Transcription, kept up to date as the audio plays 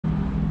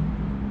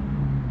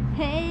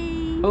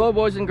Hey! Hello,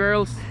 boys and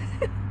girls.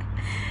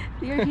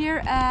 We're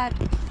here at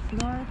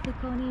North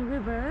Oconee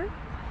River.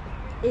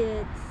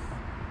 It's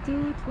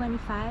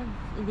 2:25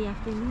 in the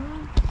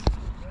afternoon.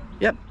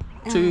 Yep.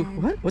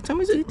 What time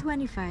is it?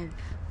 2:25.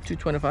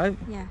 2:25?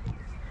 Yeah.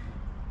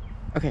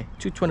 Okay,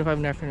 2:25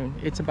 in the afternoon.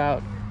 It's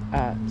about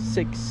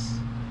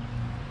 6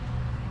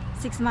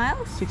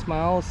 miles? 6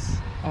 miles.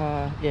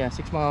 Yeah,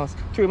 6 miles.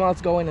 3 miles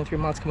going and 3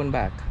 miles coming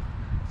back.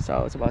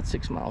 So it's about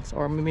 6 miles.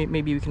 Or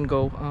maybe we can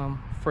go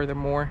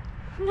furthermore.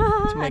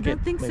 No, to make I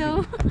don't think maybe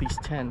so. At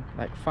least 10,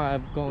 like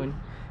 5 going.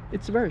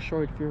 It's very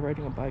short if you're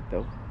riding a bike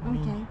though.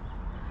 Okay.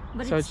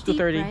 But so it's it's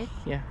 2:30. Right?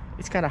 Yeah.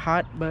 It's kind of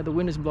hot, but the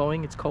wind is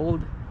blowing. It's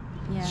cold.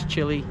 Yeah. It's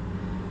chilly.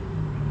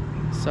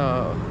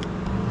 So,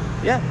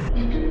 yeah.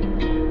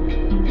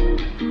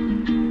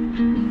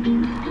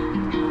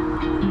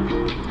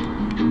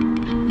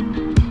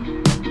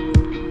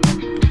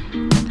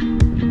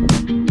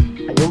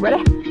 Are you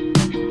ready?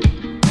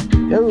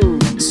 Go.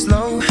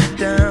 Slow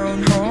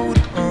down, hold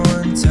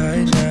on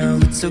tight now.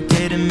 It's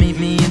okay to meet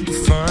me at the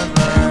front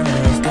line.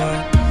 I've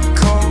got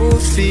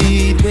cold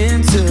feet,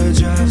 winter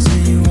drives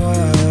me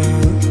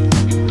wild.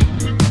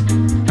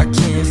 I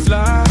can't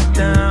fly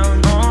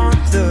down on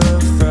the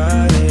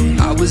Friday.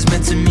 I was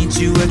meant to meet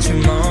you at your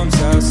mom's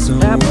house, so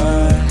I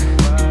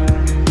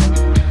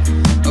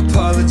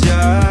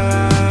apologize.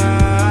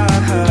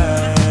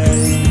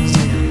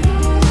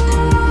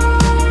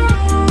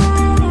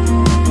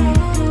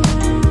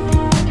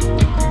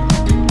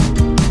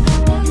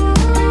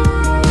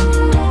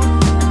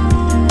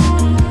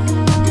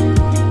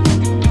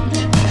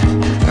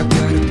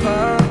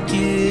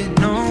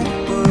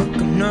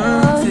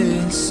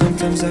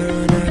 Sometimes I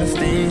run out of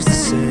things to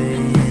say,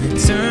 and it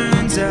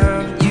turns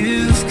out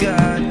you've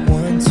got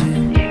one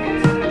too.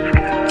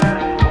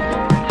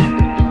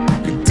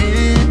 The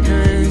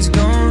dinner's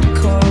gone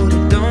cold, I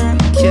don't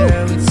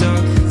care, we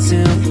talk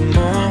till the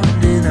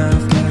morning.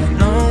 I've got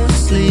no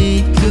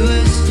sleep,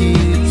 'cause you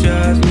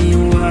drive me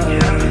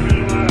wild.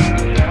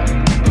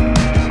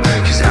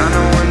 'Cause I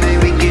know one day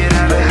we get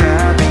out of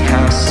happy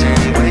house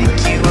and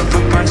wake you up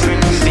for brunch when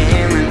you're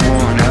feeling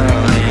worn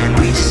out, and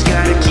we just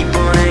gotta keep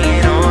on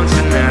hanging on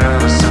for now.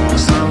 So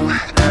slow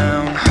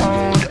down,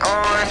 hold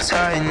on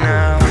tight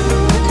now.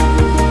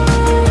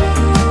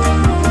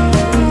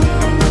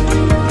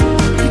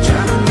 You're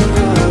driving me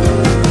wild.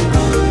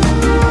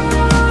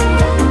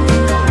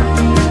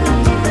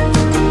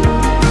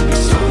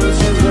 So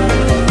you're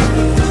right.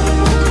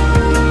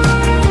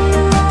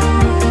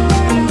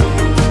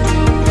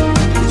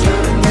 You're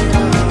driving me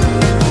wild.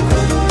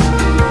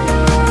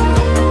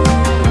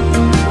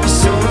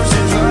 So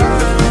you're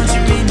right. Won't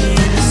you meet me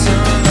in the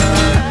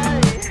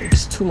sunlight?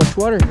 It's too much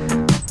water.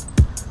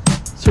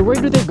 So where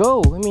do they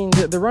go? I mean,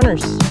 the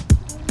runners,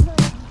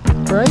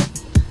 right?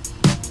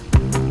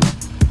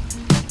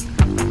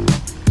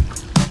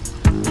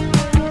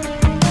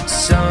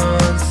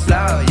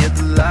 Sunflower, you're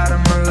the light of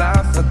my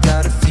life. I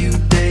got a few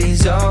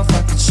days off,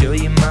 I could show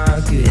you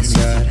my good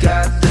side.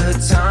 Got the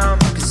time,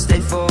 I could stay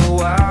for a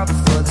while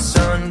before the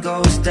sun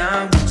goes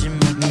down. Would you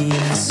meet me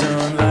in the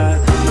sunlight?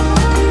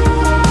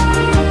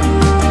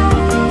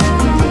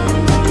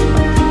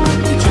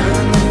 You're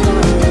driving me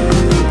wild.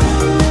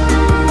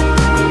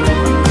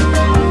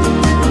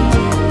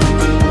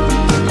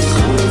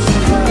 So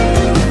you're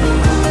right.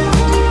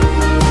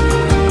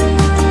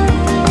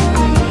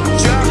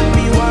 Driving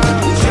me wild,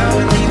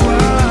 driving me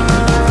wild.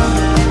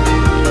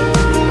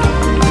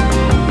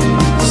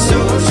 So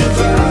you're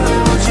right.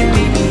 Won't you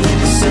meet me in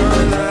the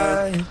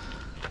sunlight?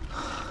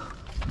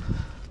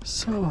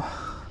 So,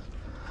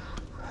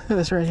 look at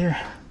this right here.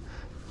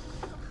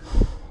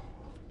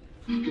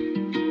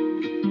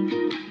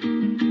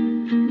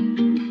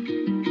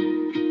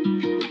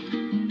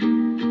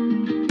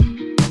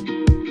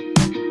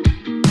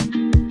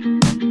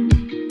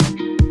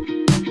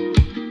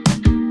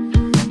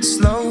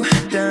 Slow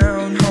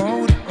down,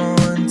 hold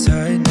on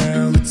tight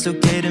now. It's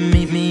okay to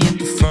meet me at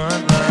the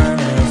front line.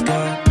 I've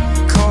got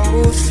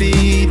cold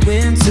feet,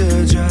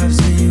 winter drives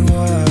me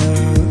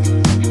wild.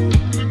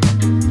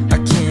 I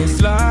can't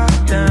fly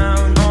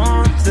down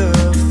on the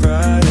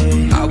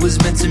Friday. I was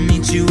meant to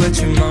meet you at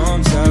your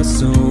mom's house,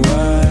 so I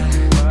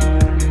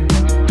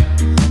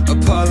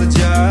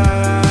apologize.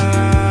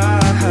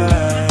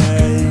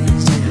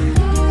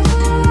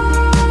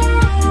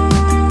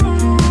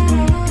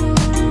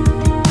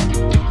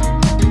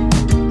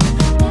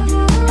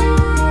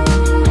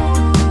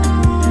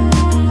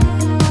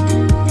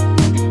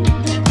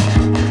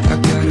 I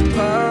got a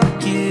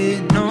pocket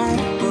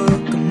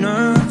notebook, I'm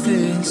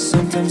nervous.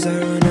 Sometimes I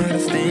run out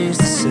of things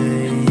to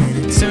say, and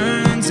it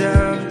turns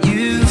out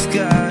you've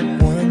got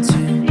one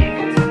too.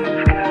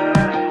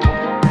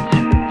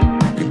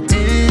 The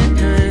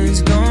dinner's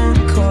gone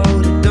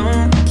cold, I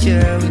don't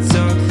care, we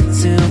talk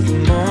till the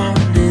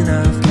morning.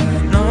 I've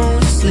got no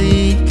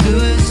sleep,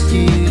 'cause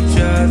you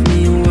drive me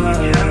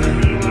wild.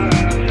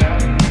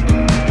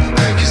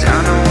 'Cause I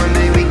know one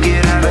day we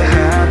get out of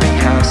happy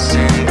house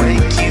and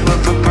wake you up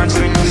for brunch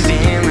when you're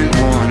feeling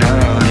worn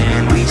out,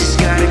 and we just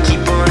gotta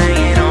keep on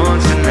hanging on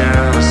for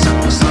now. So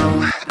slow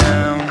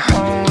down, hold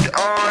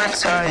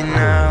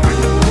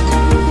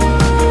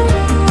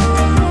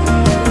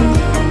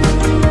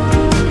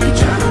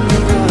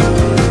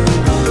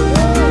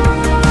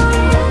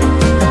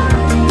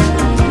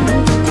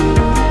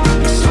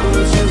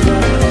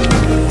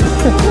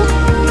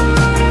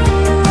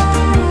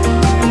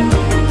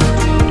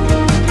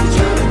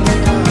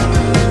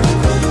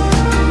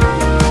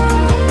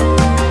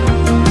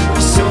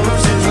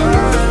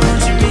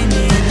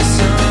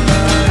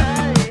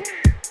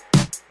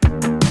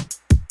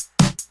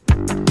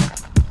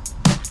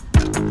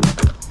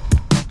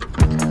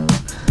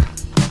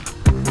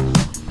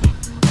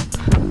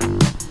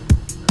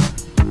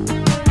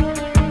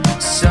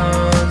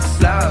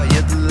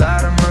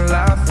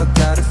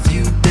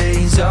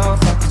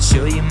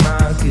show you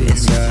my good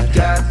side. If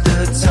you got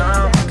the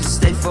time, I can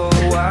stay for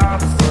a while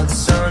before the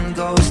sun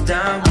goes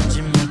down. Would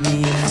you meet me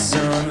in the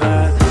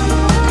sunlight?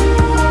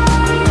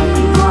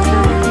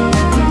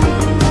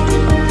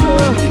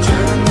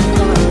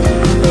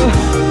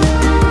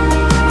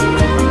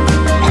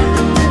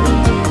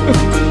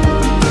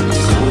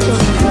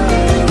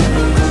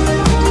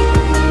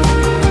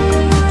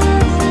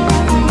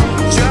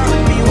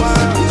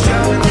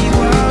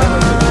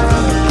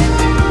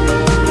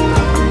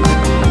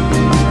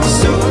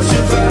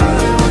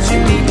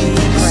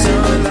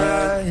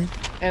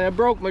 And I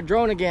broke my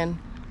drone again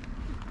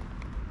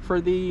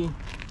for the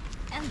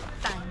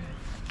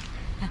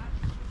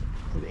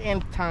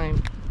nth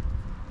time.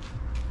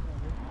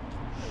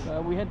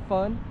 We had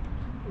fun.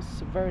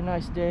 It's a very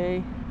nice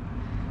day.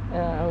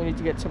 We need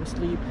to get some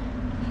sleep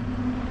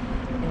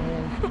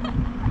and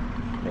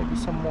maybe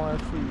some more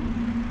food.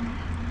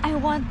 I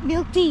want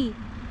milk tea.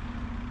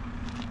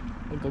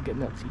 We'll go get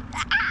milk tea.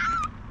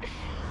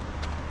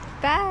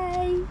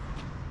 Bye.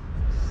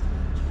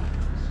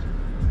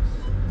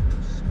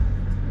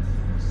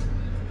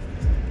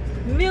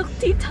 Milk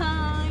tea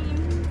time.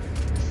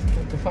 I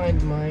have to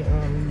find my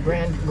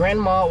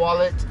grandma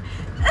wallet.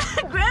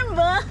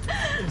 Grandma.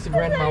 It's a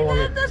grandma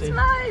wallet. That's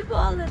my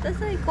wallet. That's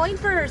my coin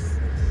purse.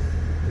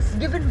 It's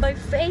given by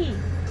Faye.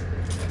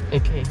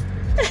 Okay.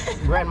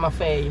 Grandma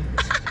Faye.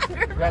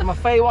 Grandma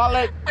Faye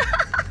wallet.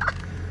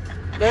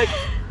 Look.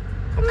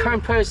 A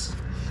coin purse.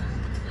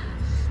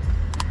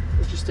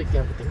 Let's just take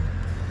everything.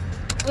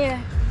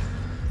 Yeah.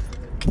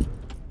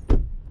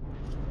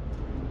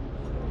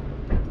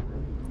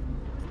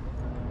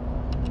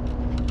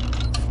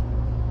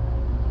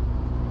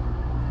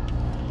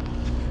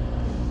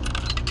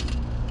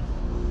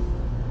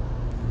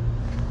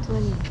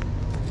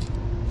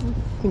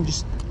 I think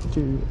just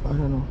do, I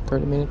don't know,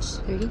 30 minutes.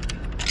 30?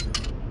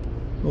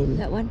 Maybe.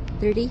 That one?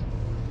 30?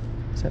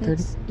 Is that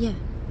 30? Yeah.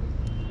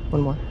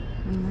 One more.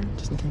 One more.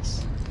 Just in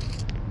case.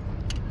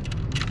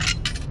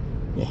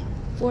 Yeah.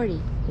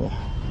 40. Yeah.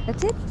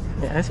 That's it?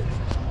 Yeah, that's it.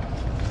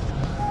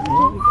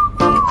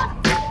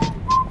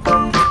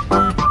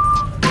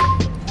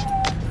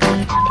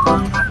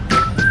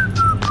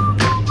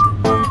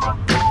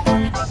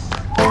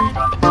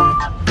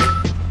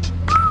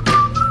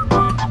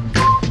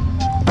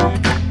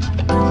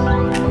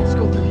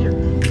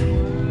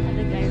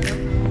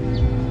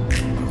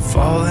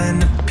 Falling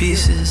to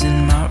pieces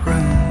in my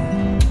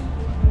room.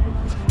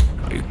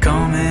 Are you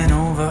coming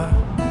over?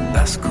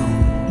 That's cool.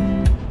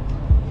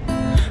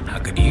 I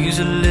could use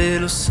a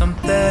little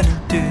something to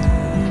do.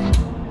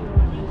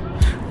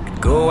 We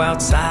could go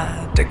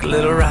outside, take a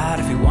little ride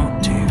if you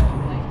want to.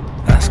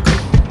 That's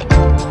cool.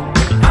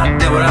 I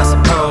did what I was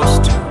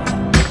supposed to.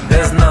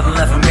 There's nothing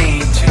left for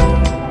me to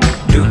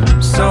do.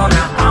 So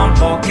now I'm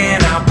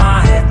poking out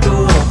my head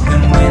through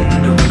open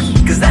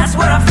windows. 'Cause that's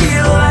what I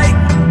feel like.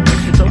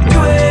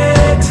 Do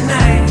it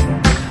tonight.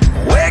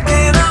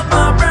 Waking up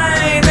my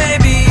brain,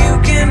 maybe you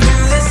can do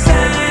the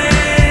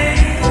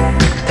same.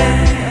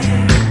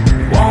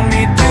 Want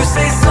me to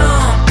say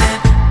something?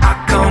 I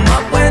come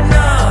up with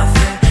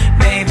nothing.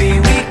 Maybe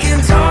we can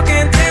talk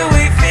until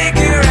we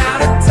figure out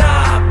a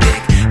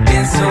topic.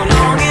 Been so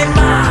long in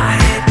my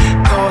head,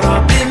 caught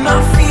up in my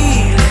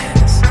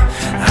feelings.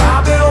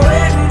 I've been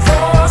waiting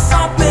for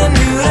something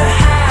new to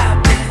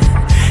happen.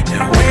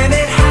 And when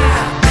it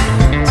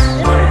happens,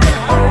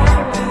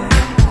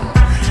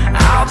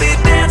 I'll be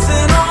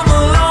dancing on the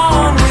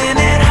lawn when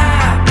it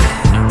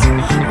happens.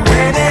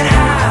 When it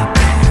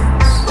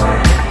happens,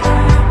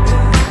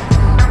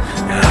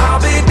 I'll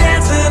be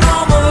dancing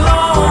on the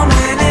lawn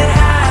when it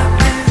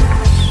happens.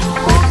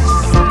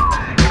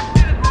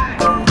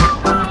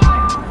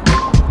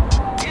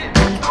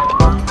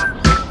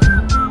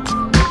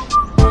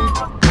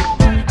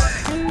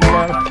 A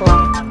lot of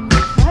fun.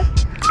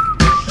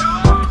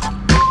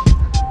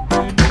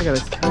 Look at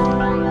this. It's a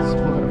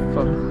lot of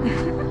fun.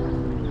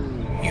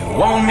 You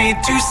want me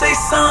to say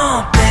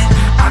something?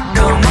 I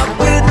come up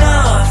with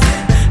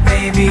nothing.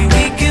 Maybe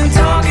we can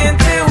talk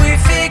until we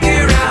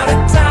figure out a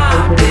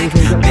topic.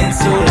 Been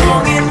so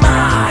long in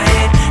my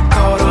head,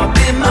 caught up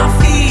in my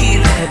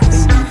feelings.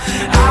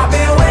 I've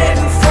been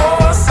waiting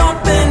for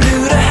something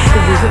new to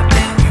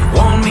happen. You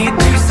want me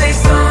to say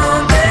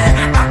something?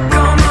 I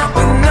come up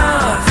with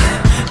nothing.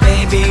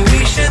 Maybe we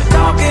should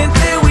talk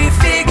until we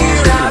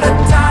figure out a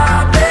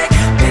topic.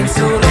 Been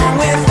so long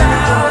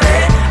without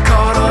it,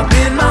 caught up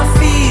in my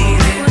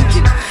feelings.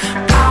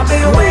 I've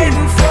been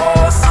waiting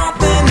for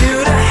something new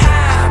to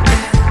happen.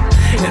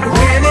 And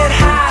when it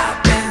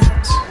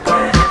happens,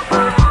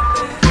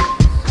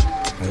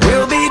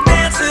 we'll be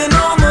dancing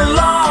on the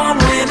lawn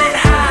when it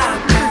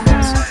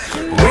happens.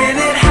 When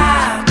it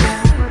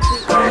happens,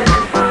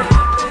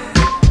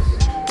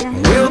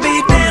 we'll be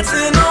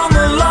dancing on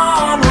the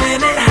lawn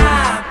when it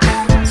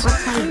happens.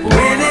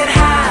 When it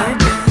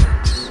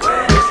happens,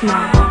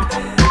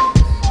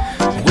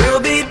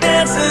 we'll be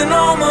dancing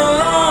on the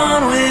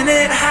lawn when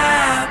it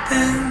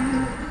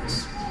happens.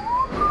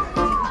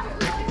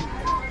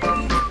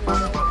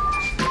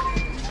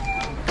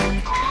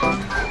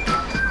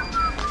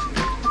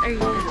 Are you?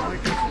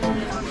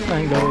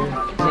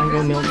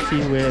 mango milk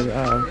tea with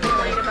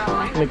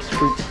mixed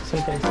fruits,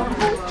 something.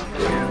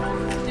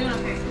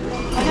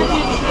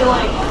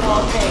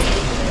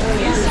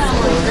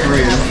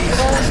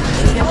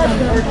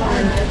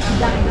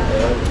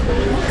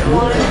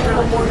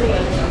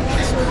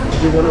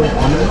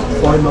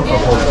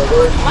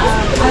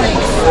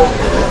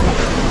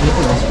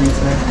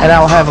 And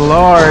I'll have a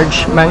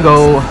large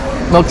mango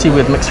milk tea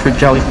with mixed fruit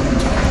jelly.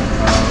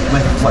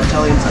 With what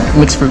jelly inside?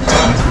 Mixed fruit.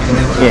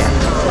 Yeah.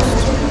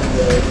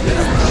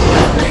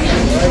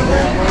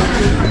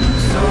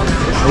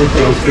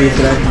 Anything else for you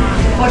today?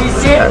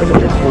 It's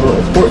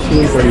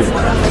 14.30.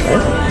 Okay.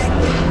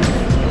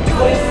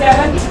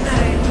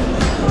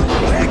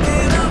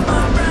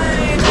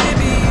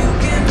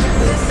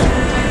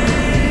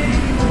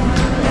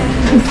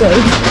 I'm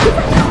sorry.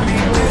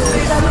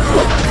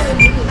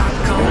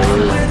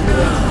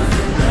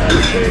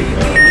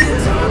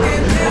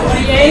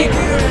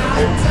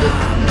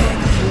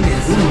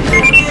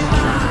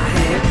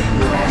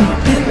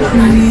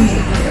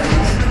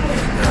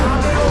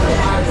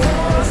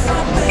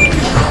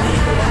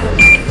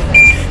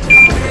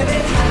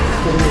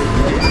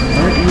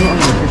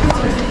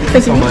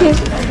 Thank you so much.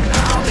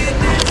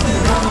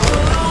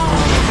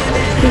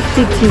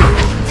 52.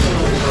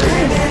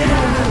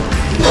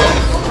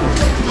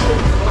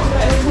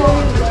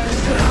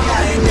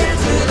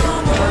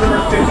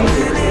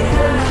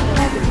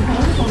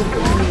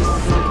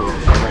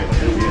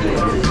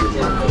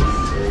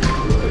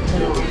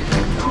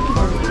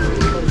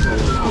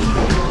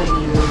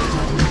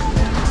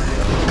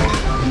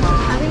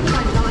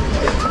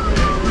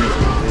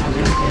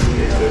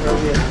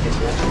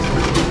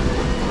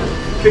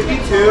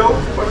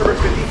 Whatever,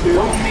 52.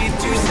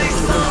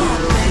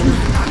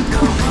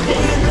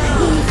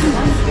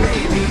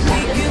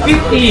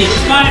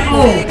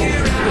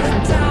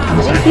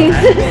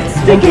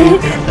 Thank you.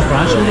 The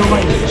branch is the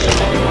white.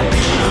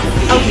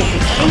 Okay,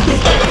 thank you.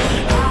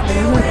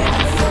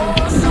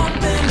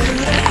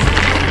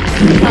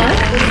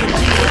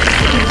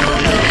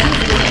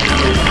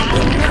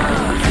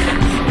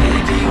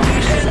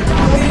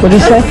 What did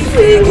you say?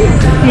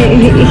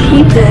 He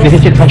They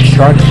hit you to punch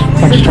charge.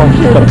 Punch charge.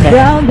 the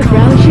brown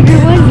sugar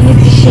one, you need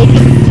to shake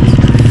it.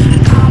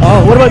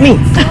 Oh, what about me?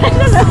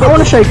 I want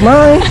to shake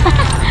mine.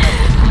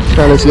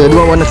 That looks good.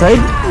 Want one to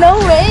trade? No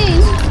way.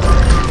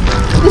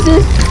 This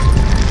is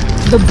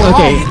the bomb.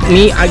 Okay,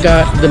 me, I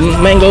got the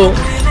mango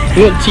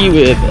milk tea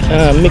with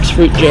mixed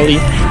fruit jelly.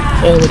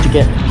 And what you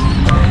get?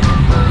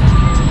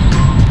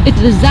 It's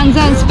the Zhang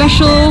Zhang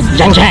special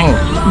Zhang Zhang.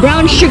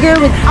 brown sugar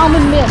with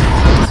almond milk.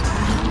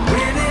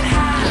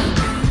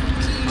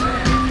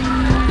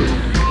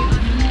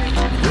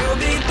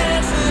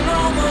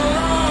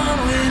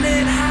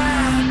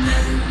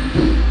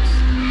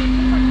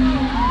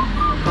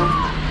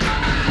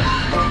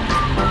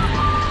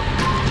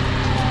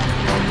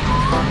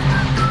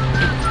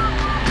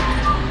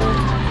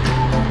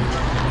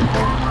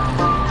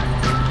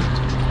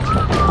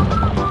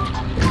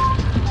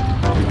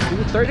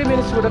 Maybe 30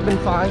 minutes would have been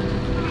fine.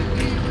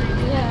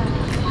 Yeah.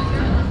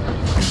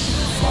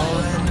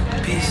 Falling to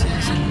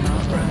pieces in my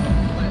room.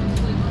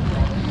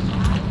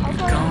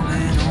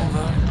 Coming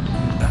over,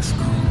 that's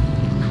cool.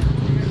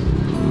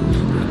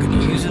 I could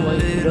use a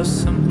little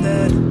something to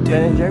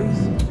Ben and do.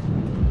 Jerry's?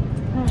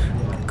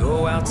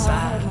 Go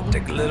outside,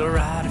 take a little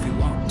ride if you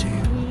want to.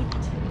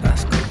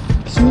 That's cool.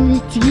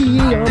 Sweet tea,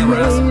 I did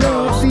what I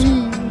supposed to.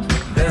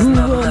 There's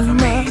nothing left for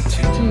me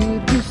to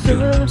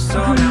do. So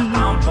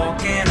now I'm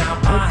poking out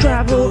my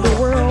Travel the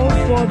world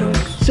for the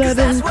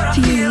 70s.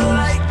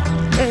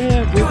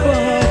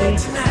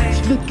 Everybody's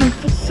looking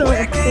for something.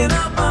 waking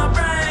up my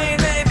brain.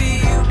 Maybe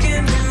you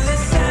can do the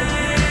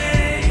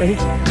same. Ready?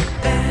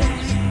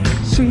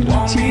 Sweet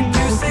Want me tea.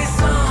 to say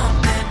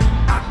something?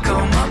 I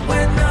come up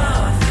with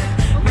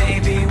nothing.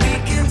 Maybe we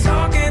can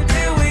talk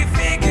until we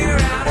figure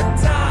out a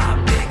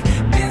topic.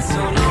 Been so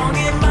long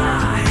in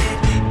my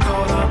head,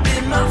 caught up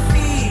in my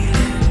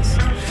feelings.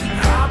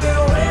 I've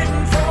been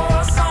waiting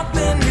for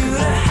something new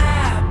to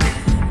happen.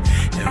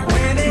 And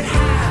when it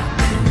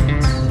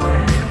happens,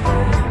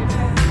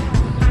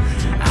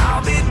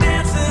 I'll be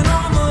dancing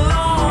on the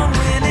lawn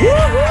when it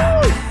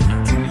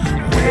happens.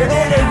 When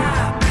it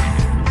happens.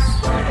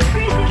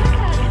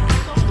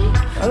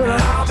 I don't know.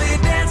 I'll be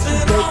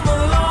dancing on the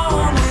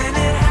lawn when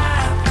it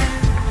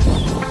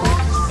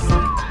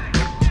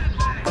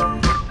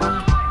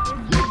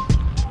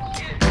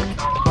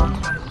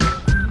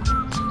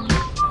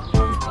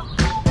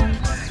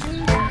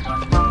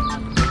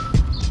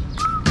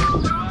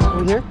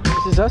Over here?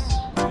 This is us?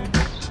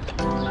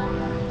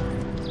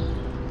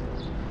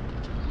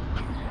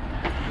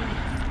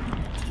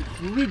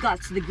 We got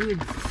the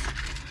goods.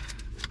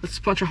 Let's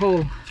punch a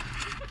hole.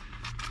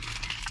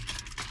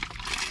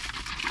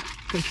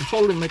 Punch a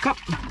hole in my cup.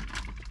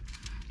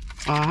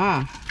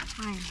 Aha.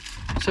 Fine.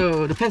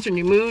 So depends on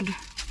your mood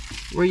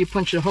where you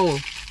punch the hole.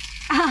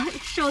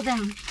 Show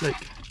them.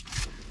 Like,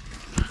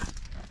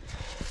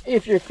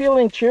 if you're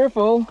feeling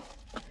cheerful,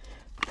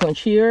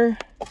 punch here.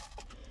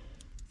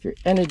 If you're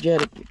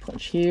energetic, you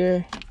punch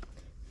here.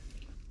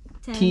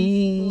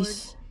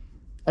 tease.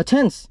 A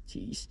tense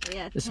tease.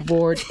 Yeah, It's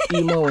bored,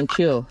 emo, and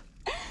chill.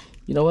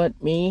 You know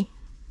what? Me,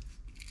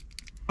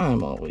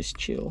 I'm always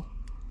chill.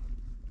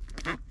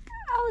 I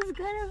was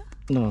gonna.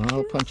 No,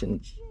 I'll punch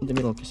in the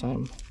middle because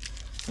I'm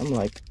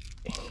like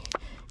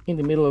in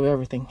the middle of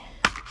everything.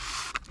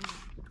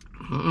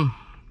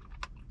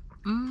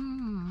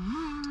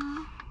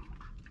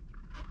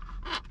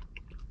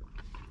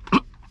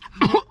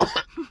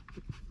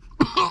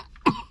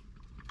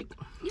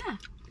 Yeah,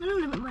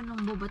 anong lamig man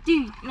ng boba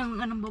tea,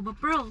 ng boba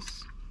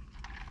pearls.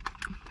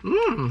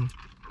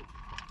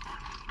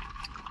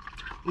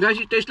 Guys,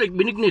 it tastes like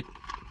binignit.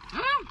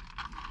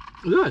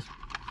 Yes.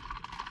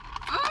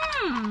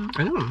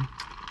 I know.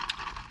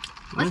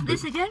 What's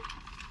this again?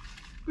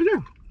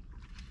 Yeah.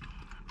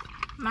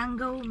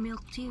 Mango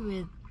milk tea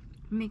with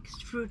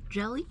mixed fruit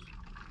jelly.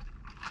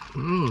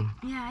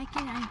 Yeah, I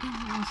can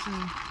also.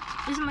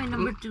 This is my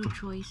number 2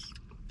 choice.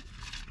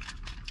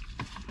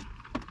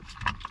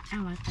 I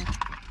like that.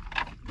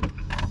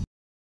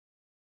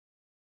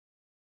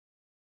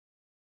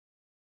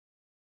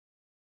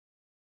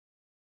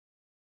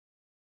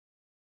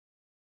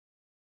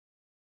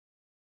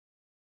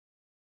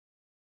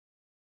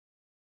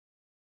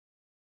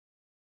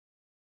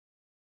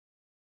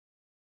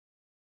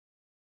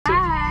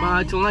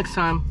 Bye, till next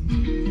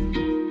time.